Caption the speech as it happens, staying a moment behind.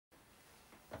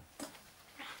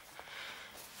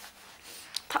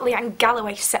that Leanne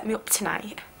Galloway set me up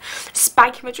tonight.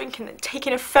 Spiking my drink and then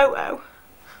taking a photo.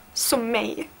 Some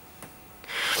mate.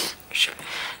 Should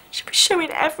be showing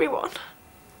everyone.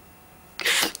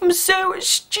 I'm so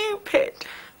stupid.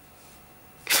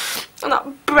 And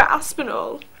that Brett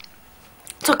Aspinall.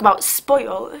 Talk about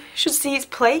spoil. Should see his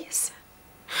place.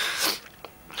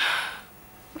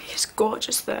 He's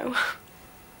gorgeous though.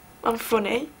 I'm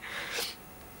funny.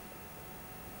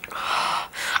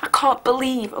 I can't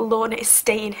believe Lorna is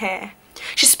staying here.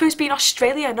 She's supposed to be in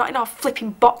Australia, not in our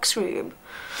flipping box room.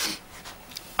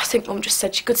 I think Mum just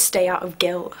said she could stay out of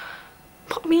guilt.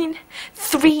 But I mean,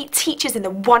 3 teachers in the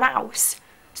one house.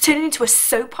 It's turning into a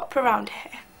soap opera around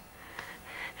here.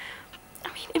 I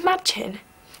mean, imagine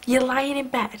you're lying in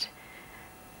bed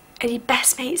and your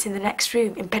best mate's in the next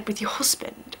room in bed with your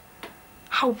husband.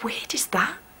 How weird is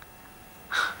that?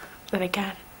 Then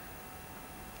again,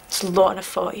 it's Lorna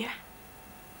for you.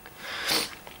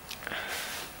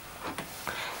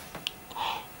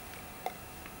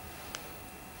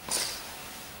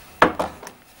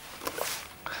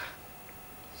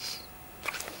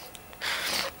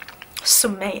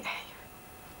 Some mate.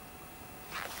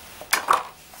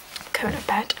 Going to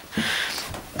bed.